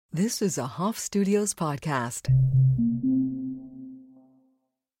This is a Hoff Studios podcast.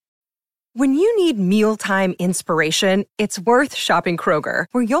 When you need mealtime inspiration, it's worth shopping Kroger,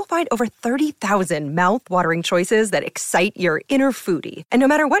 where you'll find over 30,000 mouth-watering choices that excite your inner foodie. And no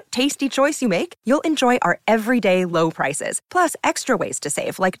matter what tasty choice you make, you'll enjoy our everyday low prices, plus extra ways to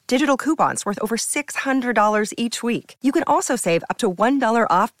save, like digital coupons worth over $600 each week. You can also save up to $1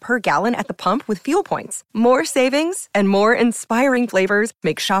 off per gallon at the pump with fuel points. More savings and more inspiring flavors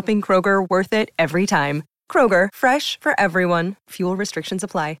make shopping Kroger worth it every time. Kroger, fresh for everyone. Fuel restrictions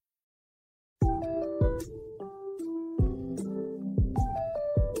apply.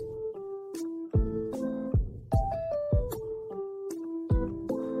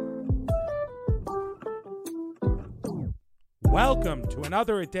 Welcome to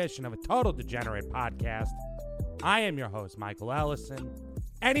another edition of a Total Degenerate podcast. I am your host, Michael Ellison.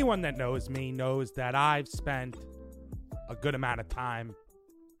 Anyone that knows me knows that I've spent a good amount of time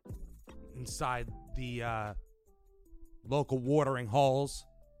inside the local watering holes.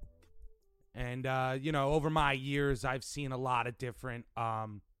 And, over my years, I've seen a lot of different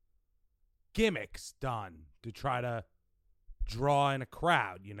gimmicks done to try to draw in a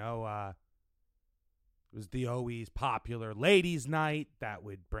crowd, It was the always popular ladies' night that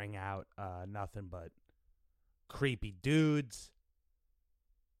would bring out nothing but creepy dudes.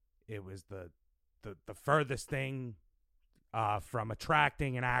 It was the furthest thing from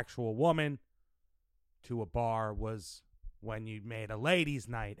attracting an actual woman to a bar was when you made a ladies'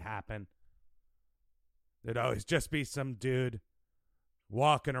 night happen. There'd always just be some dude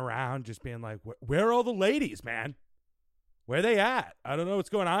walking around just being like, where are all the ladies, man? Where they at? I don't know what's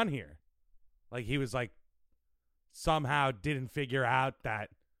going on here. Like he was like, somehow didn't figure out that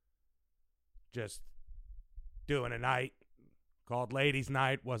just doing a night called Ladies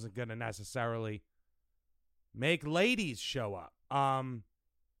Night wasn't going to necessarily make ladies show up.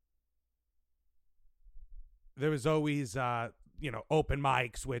 There was always, open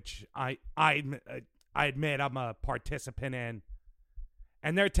mics, which I admit I'm a participant in,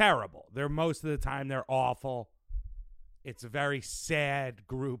 and they're terrible. Most of the time they're awful. It's a very sad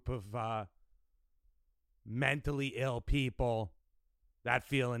group of mentally ill people that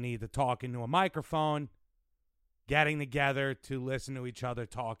feel a need to talk into a microphone, getting together to listen to each other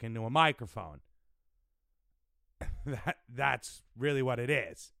talk into a microphone. That's really what it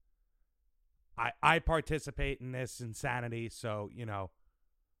is. I participate in this insanity, so,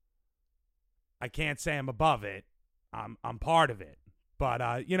 I can't say I'm above it. I'm part of it. But,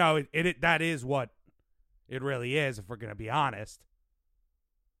 that is what it really is, if we're going to be honest.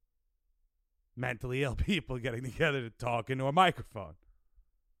 Mentally ill people getting together to talk into a microphone.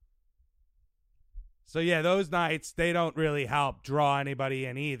 So yeah, those nights, they don't really help draw anybody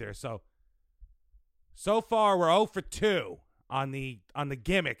in either. So far we're 0 for 2 on the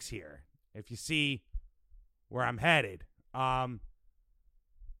gimmicks here. If you see where I'm headed.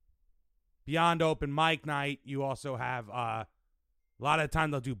 Beyond open mic night, you also have a lot of the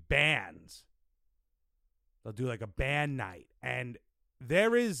time they'll do bands. They'll do like a band night, and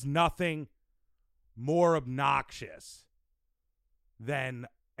there is nothing more obnoxious than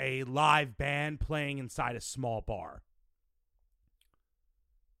a live band playing inside a small bar.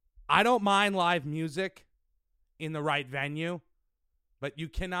 I don't mind live music in the right venue, but you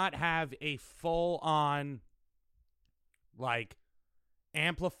cannot have a full-on, like,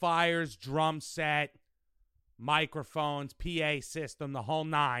 amplifiers, drum set, microphones, PA system, the whole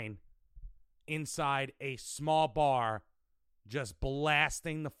nine, inside a small bar, just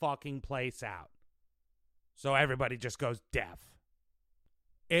blasting the fucking place out. So everybody just goes deaf.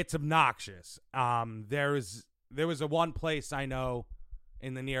 It's obnoxious. There was a one place I know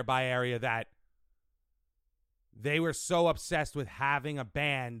in the nearby area that they were so obsessed with having a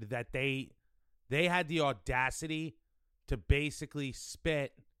band that they had the audacity to basically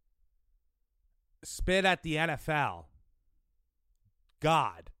spit at the NFL.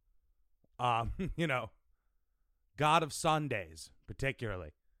 God. God of Sundays,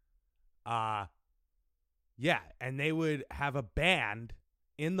 particularly. Yeah, and they would have a band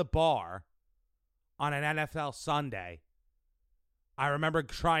in the bar on an NFL Sunday. I remember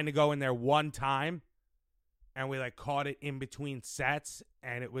trying to go in there one time, and we caught it in between sets,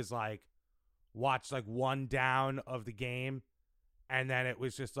 and it was watch one down of the game, and then it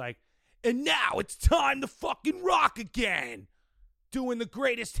was just and now it's time to fucking rock again, doing the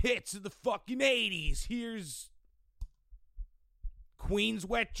greatest hits of the fucking 80s. Here's Queen's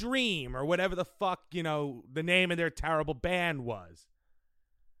Wet Dream, or whatever the fuck, the name of their terrible band was.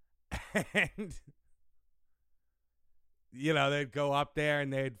 And, they'd go up there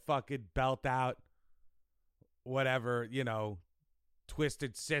and they'd fucking belt out whatever,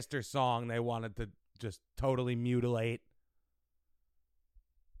 Twisted Sister song they wanted to just totally mutilate.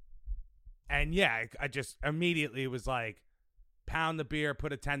 And yeah, I just immediately was like, pound the beer,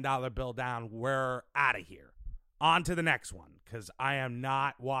 put a $10 bill down. We're out of here. On to the next one, because I am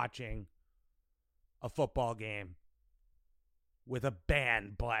not watching a football game with a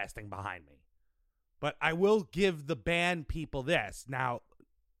band blasting behind me. But I will give the band people this. Now,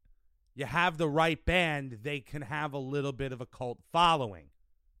 you have the right band, they can have a little bit of a cult following.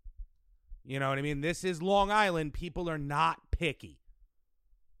 You know what I mean? This is Long Island. People are not picky.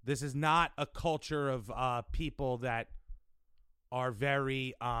 This is not a culture of people that are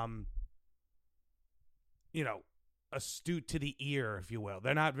very, astute to the ear, if you will.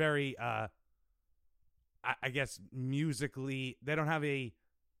 They're not very, I guess, musically. They don't have a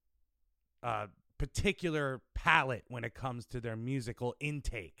particular palette when it comes to their musical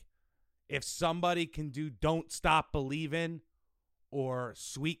intake. If somebody can do Don't Stop Believin' or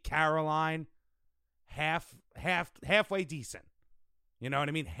Sweet Caroline, halfway decent. You know what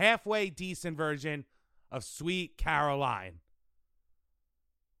I mean? Halfway decent version of Sweet Caroline,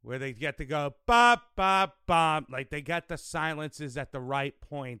 where they get to go bop bop bop, like they get the silences at the right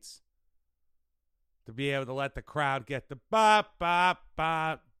points to be able to let the crowd get the bop bop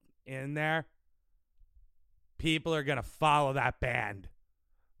bop in there. People are gonna follow that band.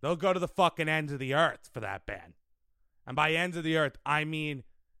 They'll go to the fucking ends of the earth for that band. And by ends of the earth, I mean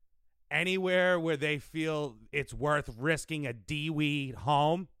anywhere where they feel it's worth risking a D-weed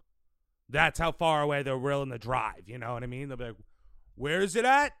home. That's how far away they're willing to drive. You know what I mean? They'll be like, where is it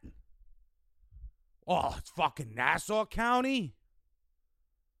at? Oh, it's fucking Nassau County.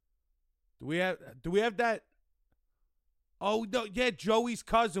 Do we have that? Oh, no, yeah, Joey's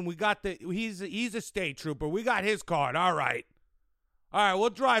cousin. We got he's a state trooper. We got his card. All right, we'll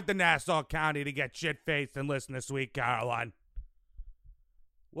drive to Nassau County to get shit-faced and listen to Sweet Caroline.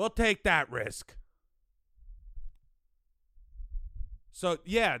 We'll take that risk. So,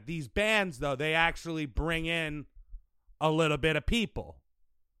 yeah, these bands, though, they actually bring in a little bit of people.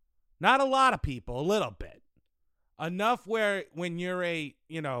 Not a lot of people, a little bit. Enough where when you're a,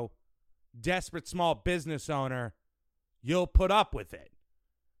 desperate small business owner, you'll put up with it.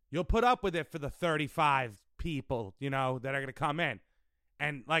 You'll put up with it for the 35 people, that are going to come in.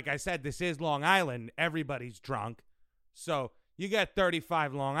 And like I said, this is Long Island. Everybody's drunk. So you get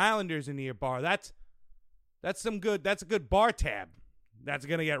 35 Long Islanders into your bar. That's a good bar tab that's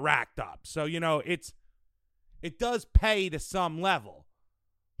going to get racked up. So, it does pay to some level.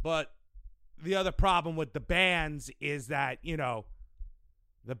 But the other problem with the bands is that,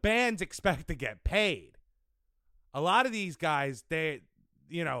 the bands expect to get paid. A lot of these guys, they're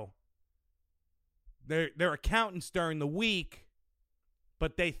accountants during the week,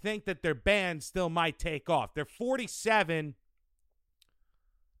 but they think that their band still might take off. They're 47.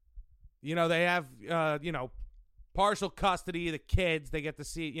 They have, partial custody of the kids. They get to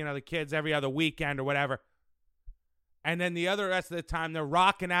see, the kids every other weekend or whatever. And then the rest of the time, they're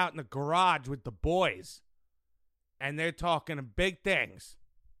rocking out in the garage with the boys. And they're talking big things.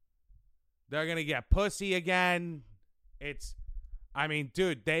 They're going to get pussy again.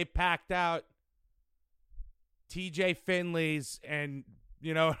 Dude, they packed out TJ Finley's and,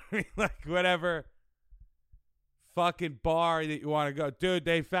 like whatever fucking bar that you want to go.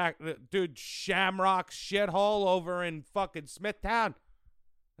 Dude, Shamrock's shithole over in fucking Smithtown.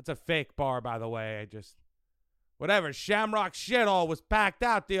 That's a fake bar, by the way. Whatever, Shamrock shithole was packed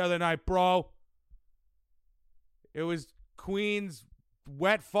out the other night, bro. It was Queen's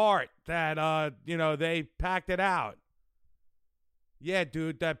wet fart that, they packed it out. Yeah,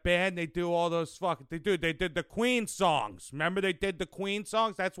 dude, that band, they do all those they did the Queen songs. Remember they did the Queen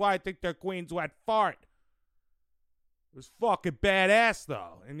songs? That's why I think they're Queen's wet fart. It was fucking badass,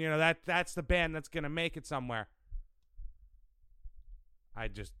 though. And, that's the band that's going to make it somewhere. I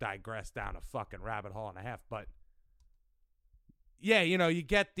just digressed down a fucking rabbit hole and a half, but yeah, you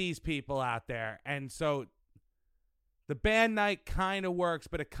get these people out there. And so the band night kind of works,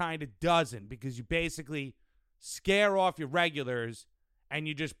 but it kind of doesn't, because you basically scare off your regulars and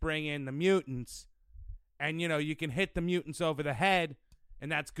you just bring in the mutants. And, you can hit the mutants over the head,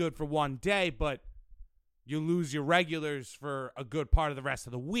 and that's good for one day, but you lose your regulars for a good part of the rest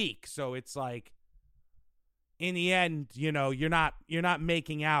of the week. So it's like, in the end, you're not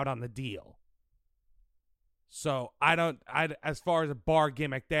making out on the deal. So as far as a bar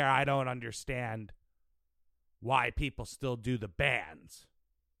gimmick there, I don't understand why people still do the bands.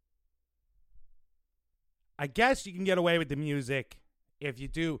 I guess you can get away with the music if you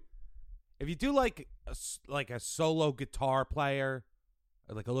do like a solo guitar player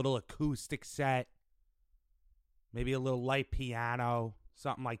or like a little acoustic set. maybe a little light piano,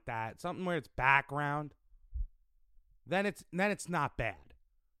 something like that, something where it's background, then it's not bad.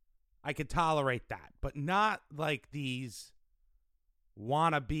 I could tolerate that, but not like these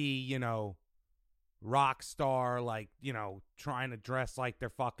wannabe, rock star, like, trying to dress like their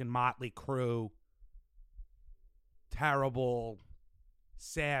fucking Motley Crue, terrible,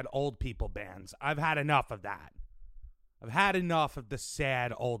 sad old people bands. I've had enough of that. I've had enough of the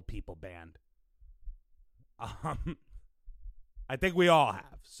sad old people band. I think we all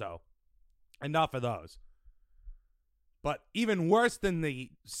have, so enough of those. But even worse than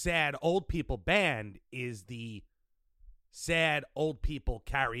the sad old people band is the sad old people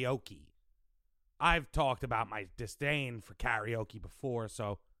karaoke. I've talked about my disdain for karaoke before,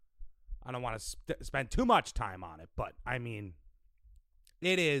 so I don't want to spend too much time on it. But, I mean,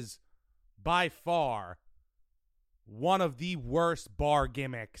 it is by far one of the worst bar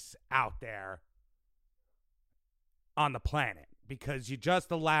gimmicks out there on the planet, because you're just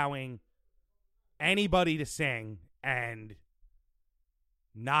allowing anybody to sing, and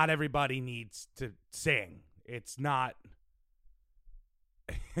not everybody needs to sing. It's not,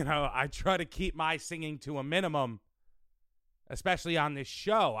 I try to keep my singing to a minimum, especially on this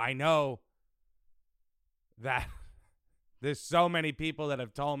show. I know that there's so many people that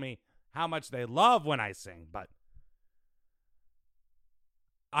have told me how much they love when I sing, but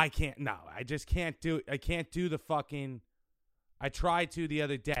I just can't do the fucking, I tried to the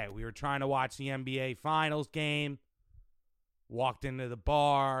other day. We were trying to watch the NBA Finals game, walked into the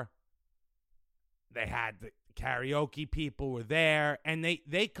bar, they had the karaoke people were there, and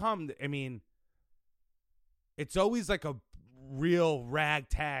they come, I mean, it's always like a real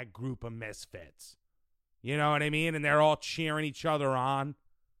ragtag group of misfits. You know what I mean? And they're all cheering each other on.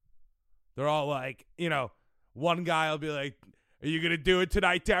 They're all like, one guy will be like, "Are you going to do it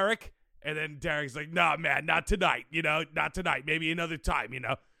tonight, Derek?" And then Derek's like, "Nah, man, not tonight. Not tonight. Maybe another time,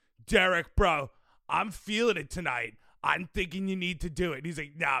 Derek, bro, I'm feeling it tonight. I'm thinking you need to do it." And he's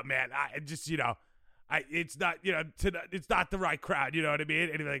like, "Nah, man, I just, it's not, it's not the right crowd." You know what I mean?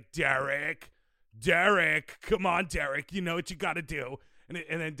 And he's like, Derek, come on, Derek. You know what you got to do. And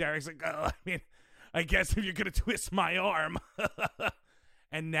then Derek's like, "Oh, I guess if you're going to twist my arm."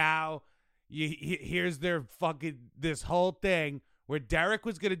 And now here's their fucking, this whole thing where Derek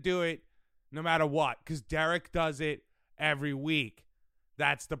was going to do it no matter what, because Derek does it every week.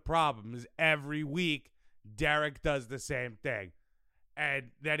 That's the problem, is every week Derek does the same thing.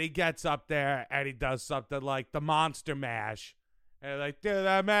 And then he gets up there and he does something like the Monster Mash. And they're like, "Do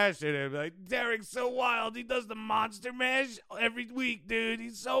that mash." And they're like, "Derek's so wild. He does the Monster Mash every week, dude.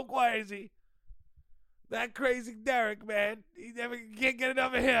 He's so crazy. That crazy Derek, man. He never can't get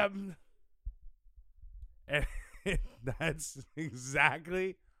enough of him." And that's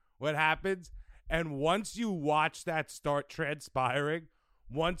exactly what happens. And once you watch that start transpiring,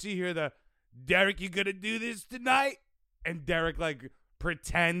 once you hear the, "Derek, you gonna do this tonight?" And Derek like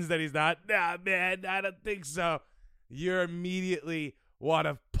pretends that he's not, "Nah, man, I don't think so," you immediately want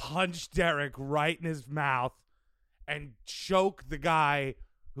to punch Derek right in his mouth and choke the guy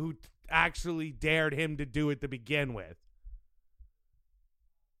who actually dared him to do it to begin with.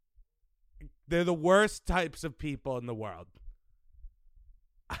 They're the worst types of people in the world.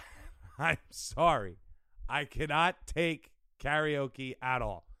 I'm sorry. I cannot take karaoke at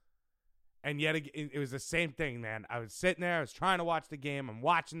all. And yet it was the same thing, man. I was sitting there. I was trying to watch the game. I'm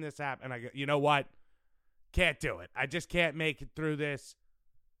watching this happen. And I go, "You know what? Can't do it. I just can't make it through this."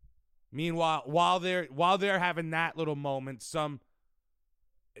 Meanwhile, while they're having that little moment, some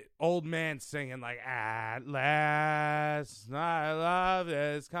old man singing like, "At last, I love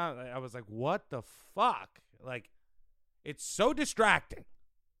this." I was like, what the fuck? Like, it's so distracting.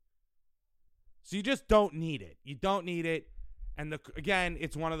 So you just don't need it. You don't need it. And again,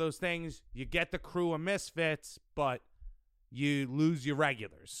 it's one of those things, you get the crew of misfits, but you lose your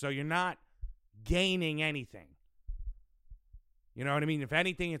regulars. So you're not gaining anything. You know what I mean? If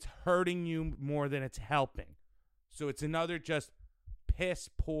anything, it's hurting you more than it's helping. So it's another just piss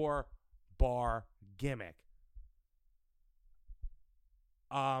poor bar gimmick.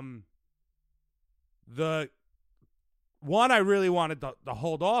 The one I really wanted to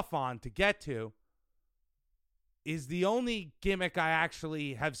hold off on to get to is the only gimmick I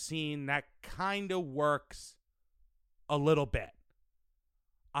actually have seen that kind of works a little bit.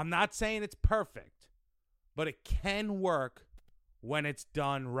 I'm not saying it's perfect, but it can work when it's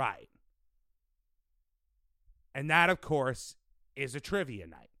done right. And that, of course, is a trivia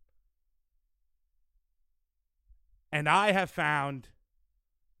night. And I have found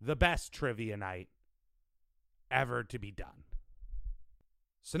the best trivia night ever to be done.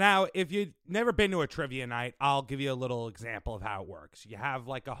 So now, if you've never been to a trivia night, I'll give you a little example of how it works. You have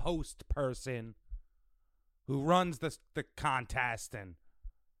like a host person who runs the contest, and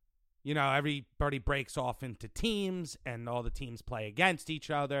everybody breaks off into teams, and all the teams play against each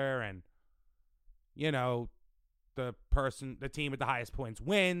other, and the team with the highest points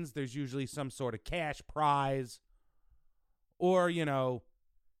wins. There's usually some sort of cash prize, or if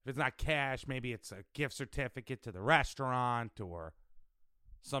it's not cash, maybe it's a gift certificate to the restaurant, or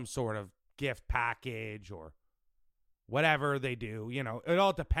some sort of gift package, or whatever they do. It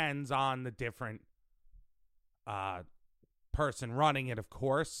all depends on the different person running it, of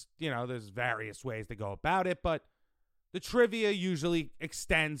course. There's various ways to go about it, but the trivia usually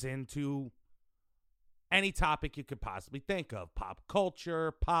extends into any topic you could possibly think of. Pop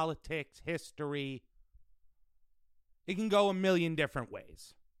culture, politics, history. It can go a million different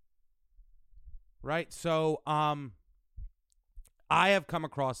ways. Right? So, I have come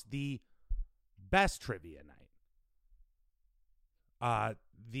across the best trivia night.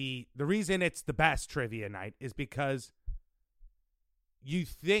 The reason it's the best trivia night is because you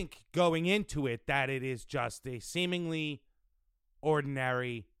think going into it that it is just a seemingly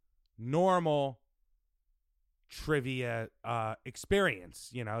ordinary, normal trivia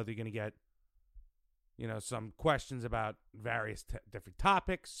experience. They're going to get, some questions about various different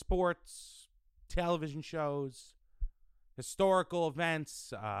topics, sports, television shows, historical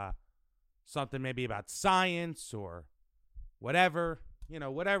events, something maybe about science or whatever,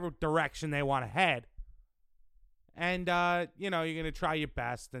 whatever direction they want to head. And, you're going to try your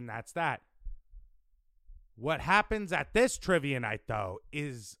best, and that's that. What happens at this trivia night, though,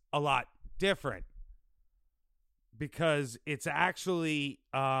 is a lot different, because it's actually,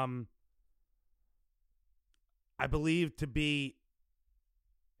 I believe to be,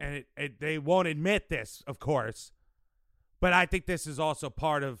 and they won't admit this, of course, but I think this is also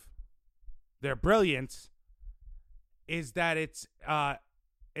part of their brilliance, is that it's a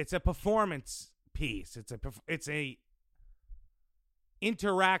performance piece. It's a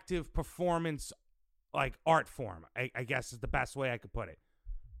interactive performance, like art form, I guess is the best way I could put it.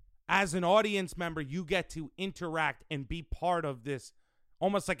 As an audience member, you get to interact and be part of this,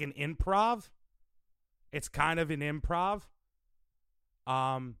 almost like an improv. It's kind of an improv.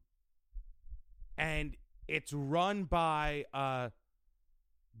 And it's run by a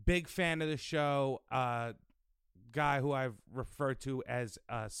big fan of the show, guy who I've referred to as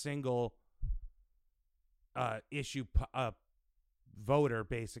a single issue voter,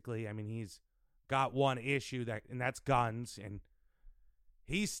 basically. I mean, he's got one issue, and that's guns, and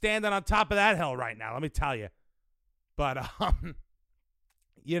he's standing on top of that hill right now, let me tell you. But,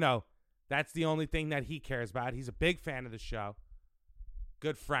 that's the only thing that he cares about. He's a big fan of the show.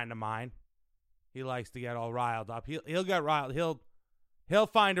 Good friend of mine. He likes to get all riled up. He'll get riled. He'll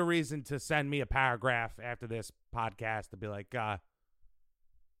find a reason to send me a paragraph after this podcast to be like, let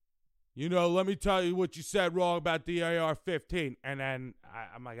me tell you what you said wrong about the AR-15. And then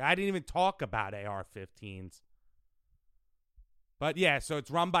I'm like, I didn't even talk about AR-15s. But yeah, so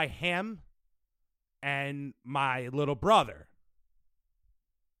it's run by him and my little brother.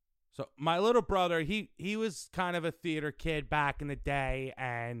 So my little brother, he was kind of a theater kid back in the day,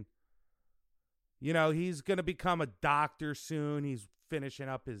 and he's going to become a doctor soon. He's finishing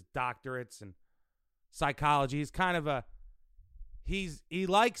up his doctorates in psychology. He's kind of he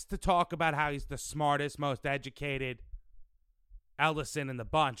likes to talk about how he's the smartest, most educated Ellison in the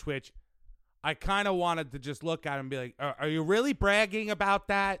bunch, which I kind of wanted to just look at him and be like, are you really bragging about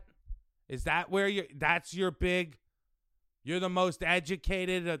that? Is that where that's your big, you're the most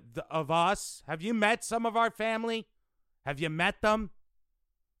educated of us? Have you met some of our family? Have you met them?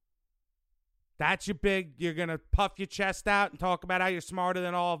 That's your big, you're going to puff your chest out and talk about how you're smarter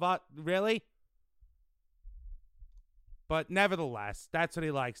than all of us? Really? But nevertheless, that's what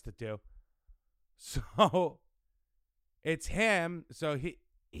he likes to do. So it's him. So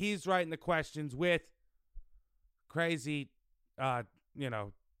he's writing the questions with crazy,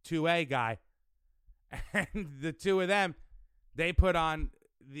 2A guy. And the two of them, they put on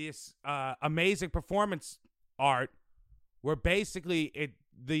this amazing performance art where basically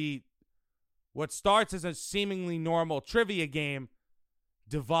what starts as a seemingly normal trivia game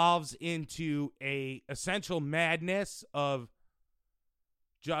devolves into a essential madness of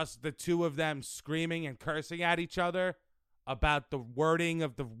just the two of them screaming and cursing at each other about the wording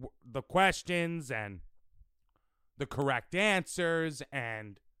of the questions and the correct answers,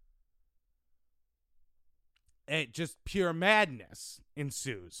 and just pure madness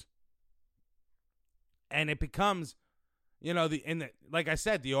ensues. And it becomes like I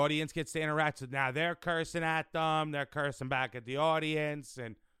said, the audience gets to interact. So now they're cursing at them. They're cursing back at the audience.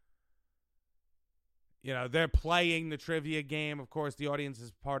 And, they're playing the trivia game. Of course, the audience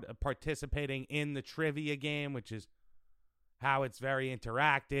is participating in the trivia game, which is how it's very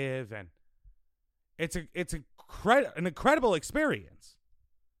interactive. And it's an incredible experience.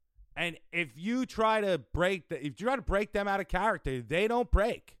 And if you try to break them out of character, they don't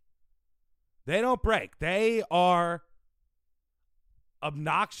break. They don't break. They are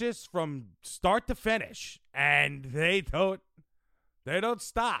obnoxious from start to finish, and they don't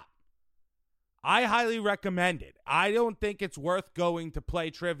stop. I highly recommend it. I don't think it's worth going to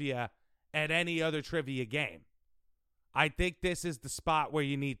play trivia at any other trivia game. I think this is the spot where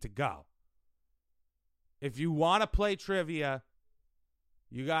you need to go. If you want to play trivia,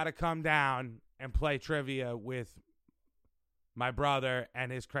 you got to come down and play trivia with my brother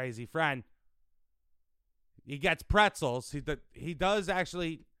and his crazy friend. He gets pretzels. He does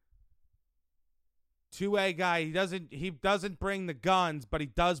actually. Two-way guy. He doesn't bring the guns, but he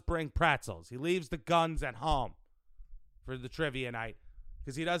does bring pretzels. He leaves the guns at home for the trivia night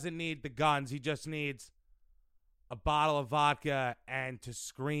because he doesn't need the guns. He just needs a bottle of vodka and to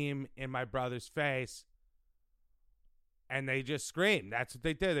scream in my brother's face. And they just scream. That's what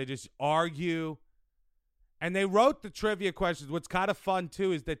they did. They just argue. And they wrote the trivia questions. What's kind of fun,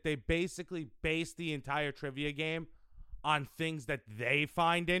 too, is that they basically base the entire trivia game on things that they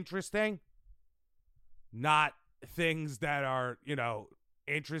find interesting, not things that are,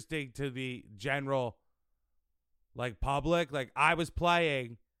 interesting to the general, public. Like, I was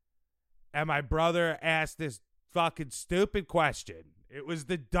playing, and my brother asked this fucking stupid question. It was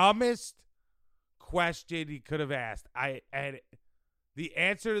the dumbest question he could have asked. And the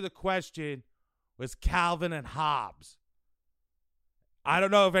answer to the question was Calvin and Hobbes. I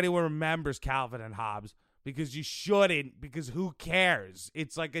don't know if anyone remembers Calvin and Hobbes, because you shouldn't, because who cares?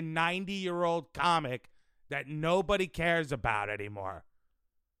 It's like a 90-year-old comic that nobody cares about anymore.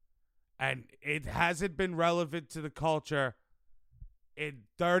 And it hasn't been relevant to the culture in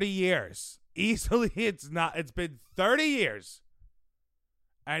 30 years. Easily, it's been 30 years.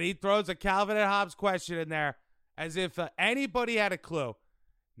 And he throws a Calvin and Hobbes question in there as if anybody had a clue.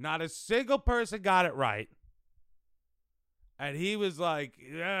 Not a single person got it right. And he was like,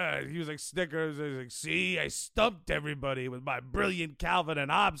 Snickers. He was like, see, I stumped everybody with my brilliant Calvin and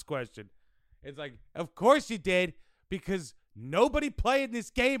Hobbes question. It's like, of course you did, because nobody playing this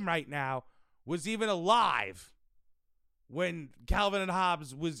game right now was even alive when Calvin and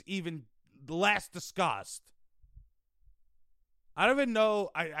Hobbes was even last discussed. I don't even know.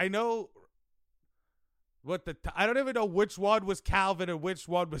 I know what I don't even know which one was Calvin and which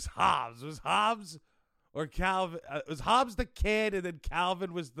one was Hobbes. Was Hobbes or Calvin? Was Hobbes the kid and then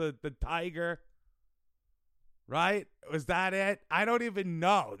Calvin was the tiger? Right? Was that it? I don't even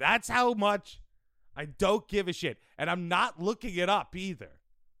know. That's how much I don't give a shit. And I'm not looking it up either.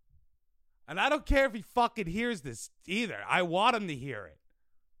 And I don't care if he fucking hears this either. I want him to hear it.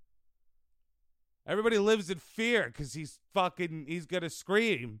 Everybody lives in fear because he's going to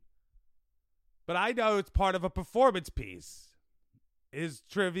scream. But I know it's part of a performance piece. Is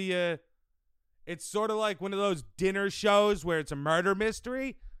trivia, it's sort of like one of those dinner shows where it's a murder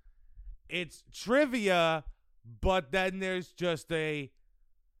mystery. It's trivia, but then there's just a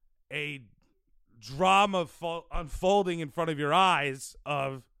drama unfolding in front of your eyes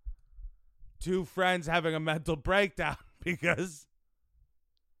of two friends having a mental breakdown because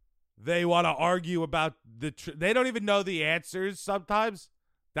they want to argue about they don't even know the answers sometimes.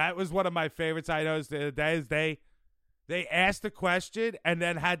 That was one of my favorites I noticed the other day is they asked the question and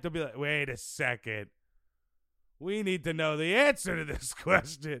then had to be like, wait a second. We need to know the answer to this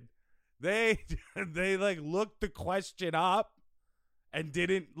question. They looked the question up and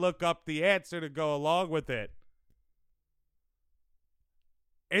didn't look up the answer to go along with it.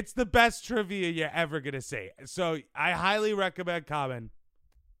 It's the best trivia you're ever going to see. So I highly recommend coming.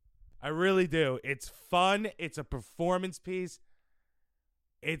 I really do. It's fun. It's a performance piece.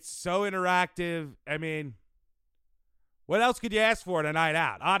 It's so interactive. I mean, what else could you ask for in a night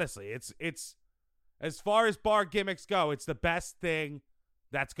out? Honestly, it's as far as bar gimmicks go, it's the best thing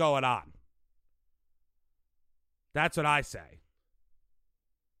that's going on. That's what I say.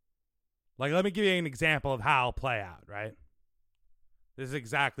 Like, let me give you an example of how it'll play out, right? This is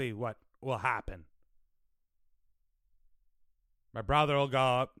exactly what will happen. My brother will go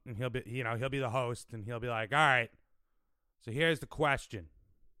up and he'll be the host and he'll be like, all right, so here's the question.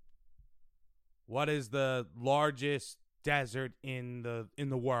 What is the largest desert in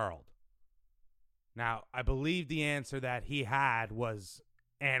the world? Now, I believe the answer that he had was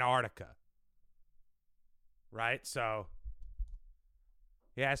Antarctica. Right? So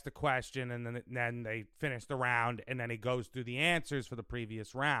He asks the question, and then they finish the round, and then he goes through the answers for the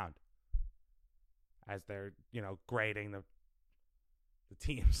previous round as they're, grading the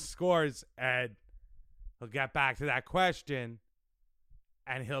team's scores. And he'll get back to that question,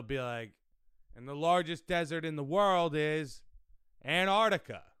 and he'll be like, and the largest desert in the world is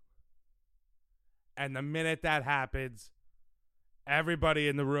Antarctica. And the minute that happens, everybody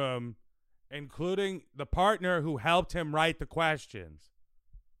in the room, including the partner who helped him write the questions,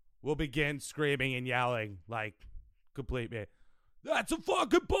 will begin screaming and yelling like complete me. That's a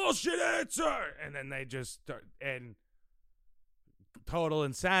fucking bullshit answer. And then they just start, and total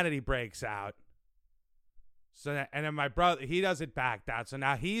insanity breaks out. So and then my brother, he doesn't back down. So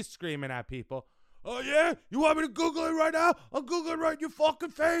now he's screaming at people. Oh yeah, you want me to Google it right now? I'll Google it right in your fucking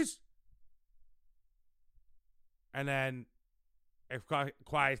face. And then it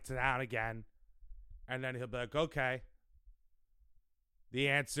quiets down again, and then he'll be like, okay, the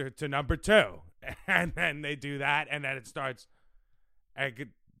answer to number 2. And then they do that, and then it starts,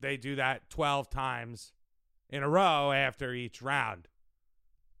 they do that 12 times in a row after each round.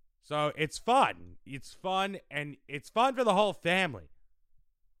 So it's fun. It's fun, and it's fun for the whole family.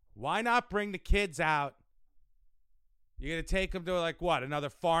 Why not bring the kids out? You're going to take them to, another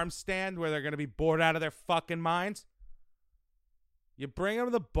farm stand where they're going to be bored out of their fucking minds? You bring them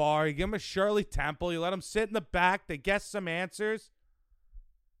to the bar, you give them a Shirley Temple, you let them sit in the back, they guess some answers.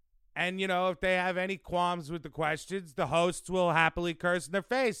 And, if they have any qualms with the questions, the hosts will happily curse in their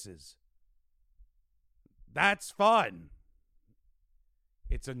faces. That's fun.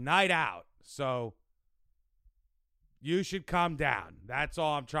 It's a night out, so you should come down. That's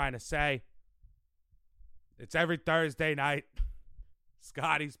all I'm trying to say. It's every Thursday night.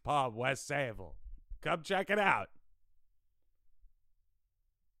 Scotty's Pub, West Sayville. Come check it out.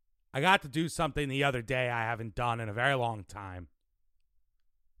 I got to do something the other day I haven't done in a very long time.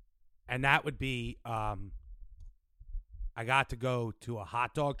 And that would be, I got to go to a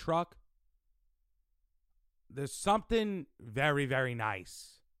hot dog truck. There's something very, very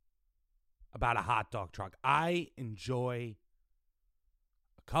nice about a hot dog truck. I enjoy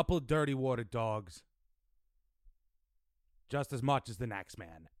a couple of dirty water dogs just as much as the next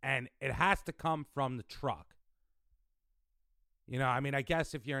man. And it has to come from the truck. I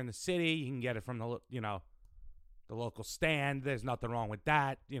guess if you're in the city, you can get it from the local stand. There's nothing wrong with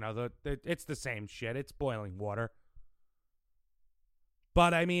that. It's the same shit. It's boiling water.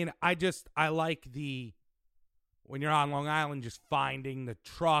 But, I like when you're on Long Island, just finding the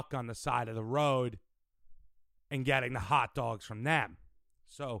truck on the side of the road and getting the hot dogs from them.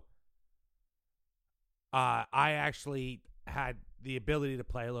 So, I actually had the ability to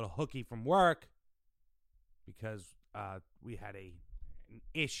play a little hooky from work because we had an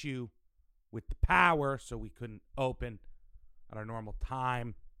issue with the power, so we couldn't open at our normal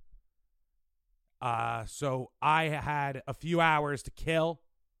time. So I had a few hours to kill,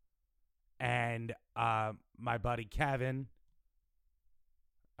 and my buddy Kevin,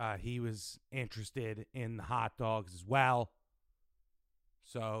 he was interested in the hot dogs as well.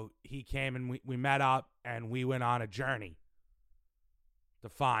 So he came and we met up, and we went on a journey to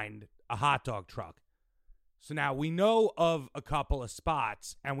find a hot dog truck. So now we know of a couple of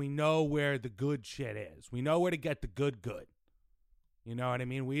spots, and we know where the good shit is. We know where to get the good. You know what I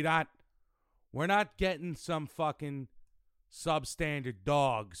mean? We're not getting some fucking substandard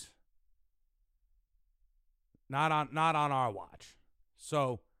dogs. Not on our watch.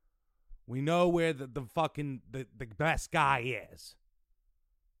 So we know where the best guy is.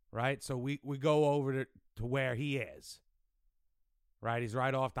 Right? So we go over to where he is. Right? He's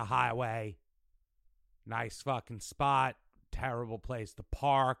right off the highway. Nice fucking spot. Terrible place to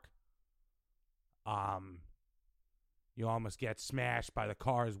park. You almost get smashed by the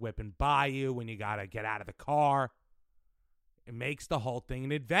cars whipping by you when you gotta get out of the car. It makes the whole thing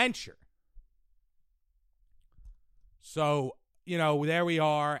an adventure. So, there we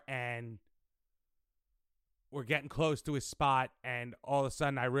are, and we're getting close to his spot, and all of a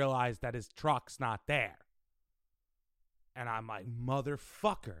sudden I realize that his truck's not there. And I'm like,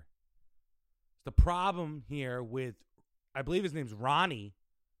 motherfucker. The problem here with, I believe his name's Ronnie.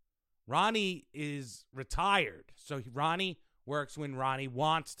 Ronnie is retired. So Ronnie works when Ronnie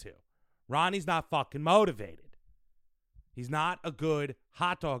wants to. Ronnie's not fucking motivated. He's not a good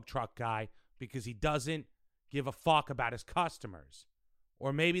hot dog truck guy because he doesn't give a fuck about his customers.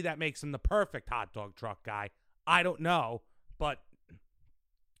 Or maybe that makes him the perfect hot dog truck guy. I don't know. But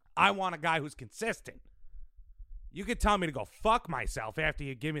I want a guy who's consistent. You could tell me to go fuck myself after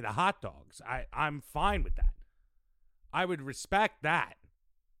you give me the hot dogs. I'm fine with that. I would respect that.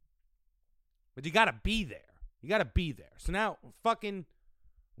 But you got to be there. So now fucking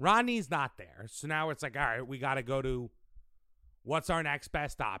Rodney's not there. So now it's like, all right, we got to go to what's our next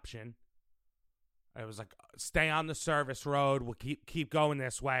best option. It was like, stay on the service road. We'll keep going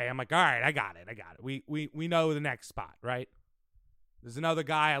this way. I'm like, all right, I got it. We know the next spot, right? There's another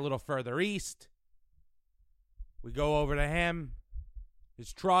guy a little further east. We go over to him.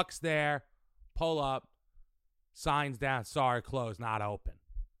 His truck's there. Pull up. Signs down. Sorry, closed. Not open.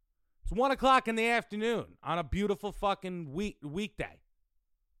 It's 1 o'clock in the afternoon on a beautiful fucking weekday.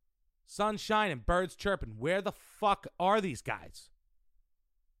 Sun shining. Birds chirping. Where the fuck are these guys?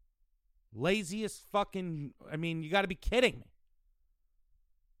 Laziest fucking... I mean, you got to be kidding me.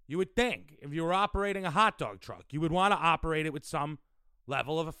 You would think if you were operating a hot dog truck, you would want to operate it with some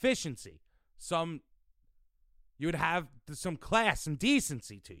level of efficiency. You would have some class and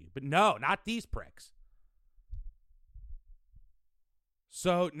decency to you. But no, not these pricks.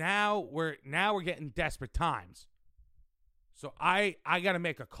 So now we're getting desperate times. So I got to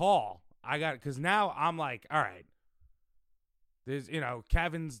make a call. Because now I'm like, all right. There's,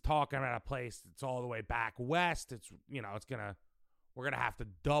 Kevin's talking about a place that's all the way back west. It's, we're going to have to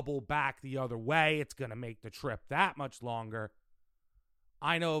double back the other way. It's going to make the trip that much longer.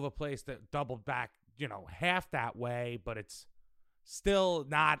 I know of a place that doubled back, half that way, but it's still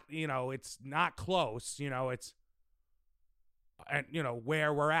not, it's not close, it's, and,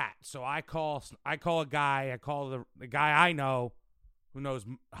 where we're at. So I call a guy, the guy I know who knows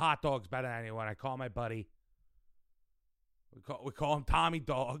hot dogs better than anyone. I call my buddy. We call him Tommy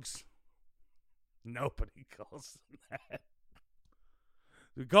Dogs. Nobody calls him that.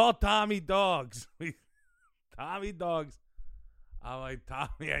 We call Tommy Dogs. Tommy Dogs. I'm like,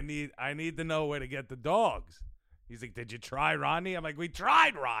 Tommy, I need to know where to get the dogs. He's like, did you try Ronnie? I'm like, we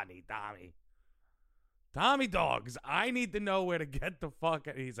tried Ronnie, Tommy. Tommy Dogs, I need to know where to get the fuck.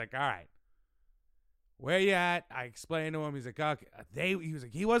 He's like, all right. Where you at? I explained to him. He's like, okay. He was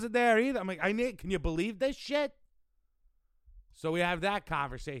like, he wasn't there either. I'm like, can you believe this shit? So we have that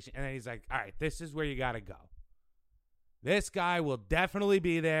conversation. And then he's like, all right, this is where you got to go. This guy will definitely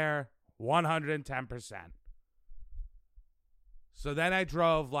be there 110%. So then I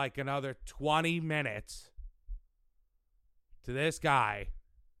drove like another 20 minutes to this guy.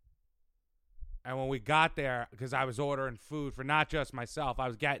 And when we got there, because I was ordering food for not just myself, I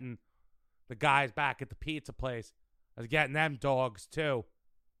was getting the guys back at the pizza place. I was getting them dogs too.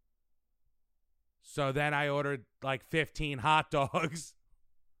 So then I ordered like 15 hot dogs.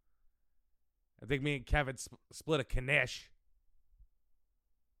 I think me and Kevin split a knish.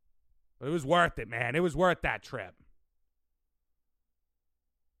 But it was worth it, man. It was worth that trip.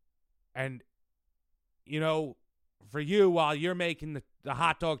 And, for you, while you're making the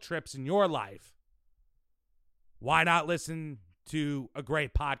hot dog trips in your life, why not listen to a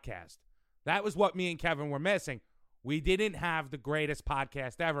great podcast? That was what me and Kevin were missing. We didn't have the greatest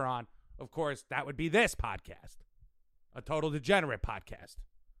podcast ever on. Of course, that would be this podcast, a Total Degenerate podcast.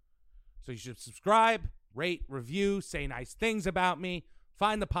 So you should subscribe, rate, review, say nice things about me.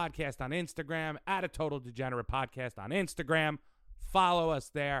 Find the podcast on Instagram, at a Total Degenerate podcast on Instagram. Follow us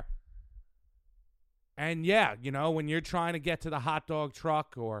there. And yeah, when you're trying to get to the hot dog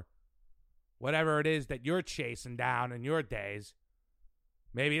truck or whatever it is that you're chasing down in your days,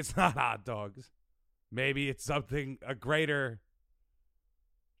 maybe it's not hot dogs. Maybe it's a greater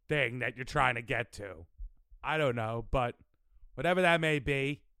thing that you're trying to get to. I don't know, but whatever that may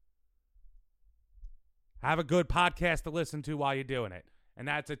be, have a good podcast to listen to while you're doing it. And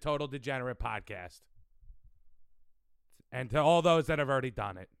that's a Total Degenerate podcast. And to all those that have already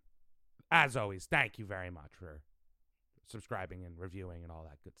done it, as always, thank you very much for subscribing and reviewing and all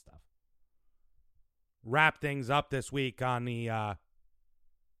that good stuff. Wrap things up this week on the, I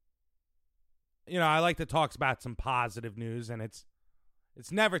like to talk about some positive news, and it's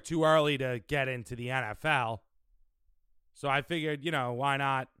never too early to get into the NFL. So I figured, why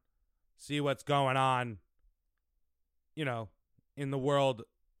not see what's going on, in the world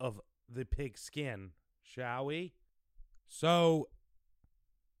of the pigskin, shall we? So,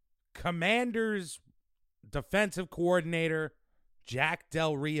 Commanders defensive coordinator Jack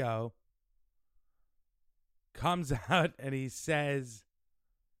Del Rio comes out and he says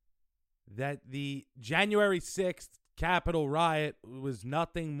that the January 6th Capitol riot was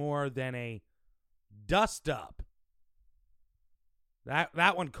nothing more than a dust-up.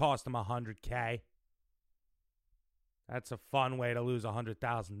 That one cost him $100K. That's a fun way to lose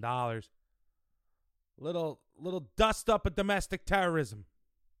 $100,000. Little dust-up of domestic terrorism.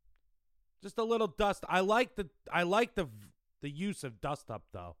 Just a little dust. I like the use of dust-up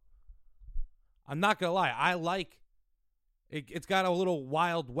though. I'm not gonna lie. I like it. It's got a little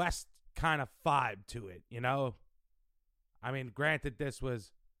Wild West kind of vibe to it, I mean, granted, this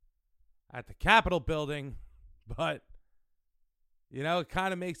was at the Capitol building, but, you know, it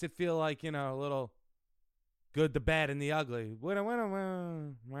kind of makes it feel like, you know, a little good, the bad, and the ugly.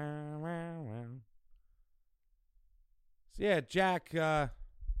 So, yeah, Jack,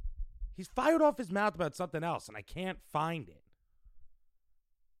 he's fired off his mouth about something else, and I can't find it.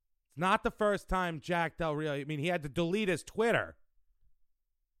 It's not the first time Jack Del Rio, I mean, he had to delete his Twitter.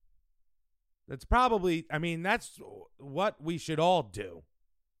 That's probably, I mean, that's what we should all do.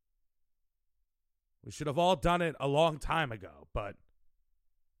 We should have all done it a long time ago, but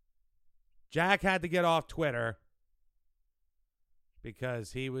Jack had to get off Twitter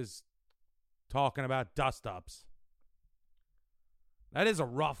because he was talking about dust-ups. That is a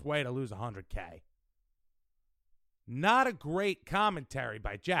rough way to lose 100K. Not a great commentary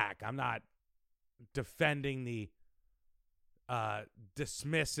by Jack. I'm not defending the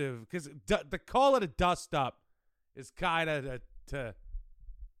dismissive, because to call it a dust-up is kind of to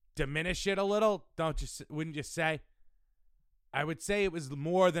diminish it a little. Wouldn't you say? I would say it was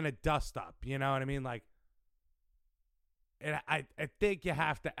more than a dust-up. You know what I mean? Like, I think you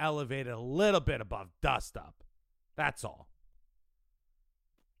have to elevate it a little bit above dust-up. That's all.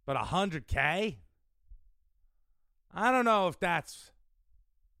 But 100K? I don't know if that's...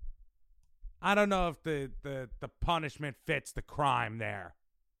 I don't know if the punishment fits the crime there.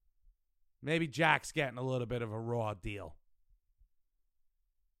 Maybe Jack's getting a little bit of a raw deal.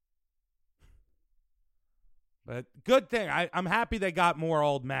 But good thing. I'm happy they got more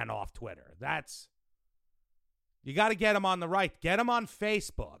old men off Twitter. You got to get them on the right. Get them on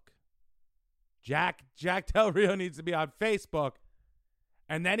Facebook. Jack Del Rio needs to be on Facebook.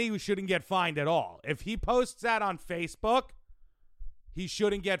 And then he shouldn't get fined at all. If he posts that on Facebook, he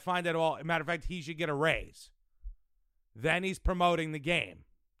shouldn't get fined at all. As a matter of fact, he should get a raise. Then he's promoting the game.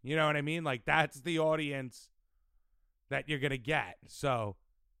 You know what I mean? Like, that's the audience that you're going to get. So,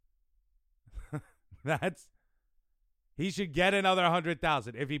 he should get another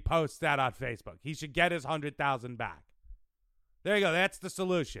 100,000 if he posts that on Facebook. He should get his 100,000 back. There you go. That's the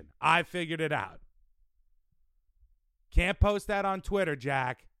solution. I figured it out. Can't post that on Twitter,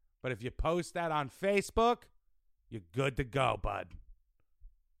 Jack. But if you post that on Facebook, you're good to go, bud.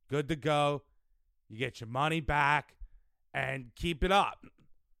 Good to go. You get your money back and keep it up.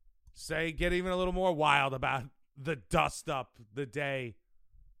 Get even a little more wild about the dust up the day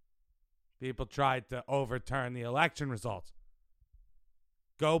people tried to overturn the election results.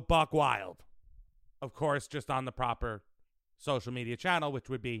 Go buck wild. Of course, just on the proper social media channel, which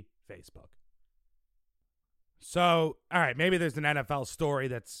would be Facebook. So, all right, maybe there's an NFL story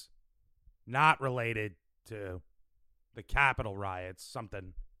that's not related to the Capitol riots.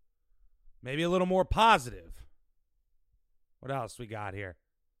 Something maybe a little more positive. What else we got here?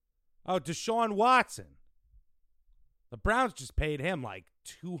 Oh, Deshaun Watson. The Browns just paid him like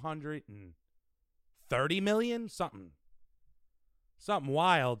 $230 million, something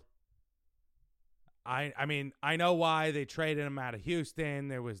wild. I mean, I know why they traded him out of Houston.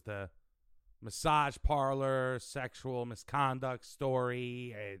 There was the massage parlor, sexual misconduct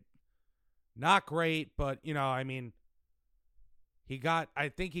story. Not great, but, you know, I mean,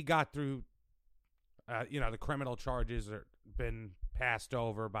 I think he got through, the criminal charges are been passed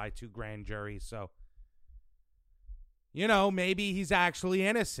over by 2 grand juries. So, you know, maybe he's actually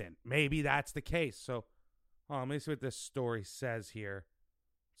innocent. Maybe that's the case. So, let me see what this story says here.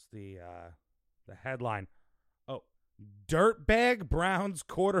 It's the headline. Oh, dirtbag Browns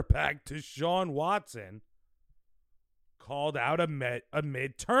quarterback Deshaun Watson called out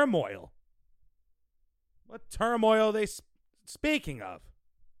amid turmoil. What turmoil are they speaking of?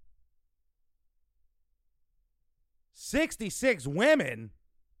 66 women?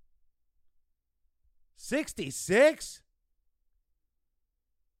 66?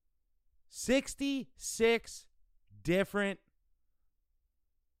 66 different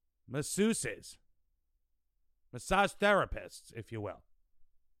masseuses. Massage therapists, if you will.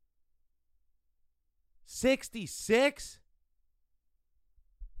 66?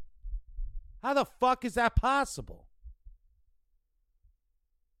 How the fuck is that possible?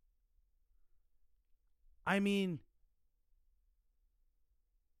 I mean,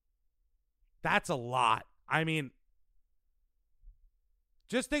 that's a lot. I mean,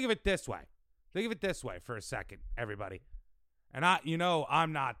 just think of it this way. Think of it this way for a second, everybody. And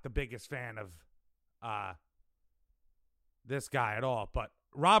I'm not the biggest fan of this guy at all, but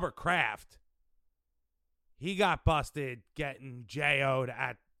Robert Kraft, he got busted getting JO'd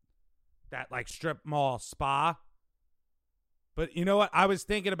at that like strip mall spa. But you know what? I was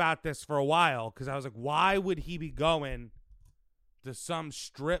thinking about this for a while because I was like, why would he be going to some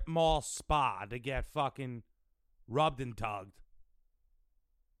strip mall spa to get fucking rubbed and tugged?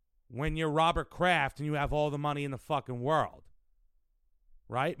 when you're Robert Kraft and you have all the money in the fucking world,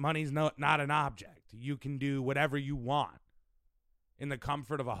 right? Money's not an object. You can do whatever you want in the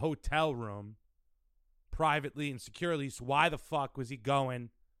comfort of a hotel room, privately and securely. So why the fuck was he going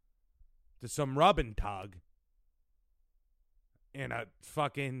to some rub and tug in a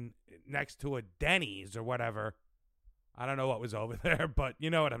fucking next to a Denny's or whatever? I don't know what was over there, but you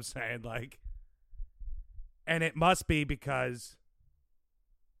know what I'm saying, like. And it must be because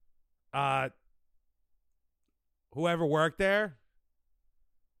whoever worked there,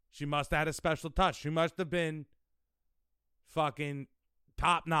 she must have had a special touch. She must have been fucking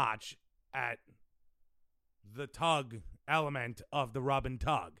top notch at the tug element of the rub and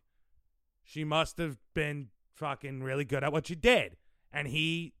tug. She must have been fucking really good at what she did. And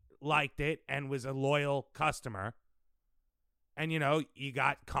he liked it and was a loyal customer. And, you know, you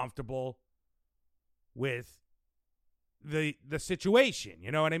got comfortable with the situation.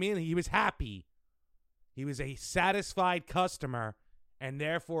 You know what I mean? He was happy. He was a satisfied customer, and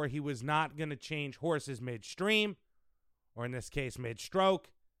therefore he was not going to change horses midstream, or in this case, mid-stroke.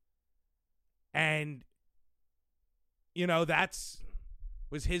 And, you know,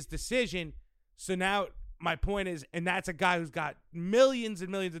 was his decision. So now my point is, and that's a guy who's got millions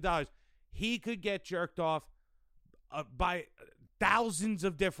and millions of dollars. He could get jerked off by thousands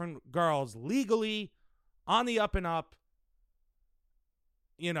of different girls legally, on the up and up,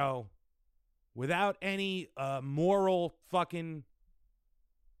 you know, without any moral fucking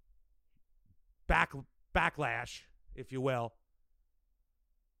backlash, if you will.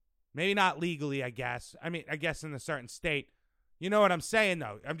 Maybe not legally, I guess. I mean, I guess in a certain state. You know what I'm saying,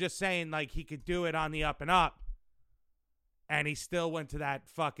 though? I'm just saying, like, he could do it on the up and up, and he still went to that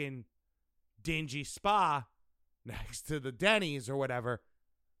fucking dingy spa next to the Denny's or whatever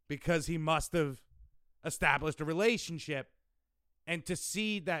because he must have established a relationship. And to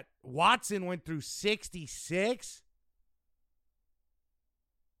see that Watson went through 66,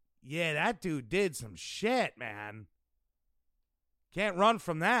 yeah, that dude did some shit, man. Can't run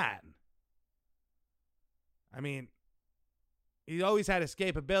from that. I mean, he always had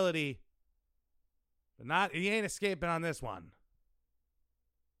escapability, but he ain't escaping on this one.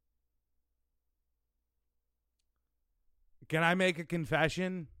 Can I make a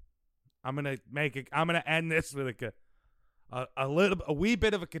confession? I'm gonna end this with a wee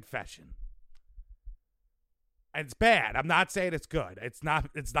bit of a confession. And it's bad. I'm not saying it's good. It's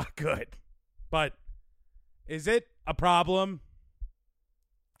not good. But is it a problem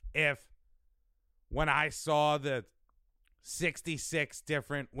if when I saw the 66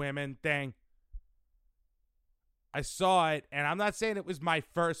 different women thing, I saw it, and I'm not saying it was my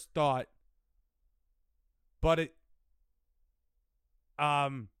first thought, but it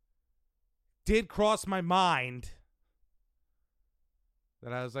did cross my mind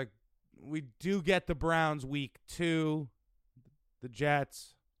that I was like, we do get the Browns week 2, the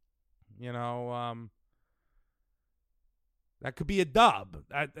Jets, you know, that could be a dub.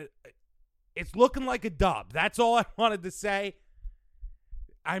 It's looking like a dub. That's all I wanted to say.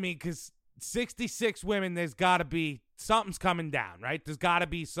 I mean, because 66 women, there's got to be something's coming down, right? There's got to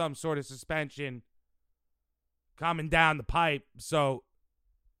be some sort of suspension coming down the pipe. So,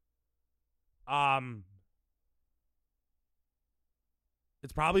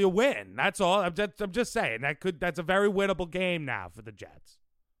 it's probably a win. That's all. I'm just saying that's a very winnable game now for the Jets.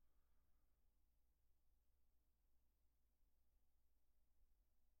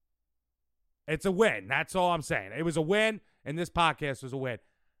 It's a win. That's all I'm saying. It was a win, and this podcast was a win.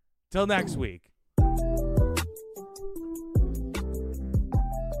 Till next week.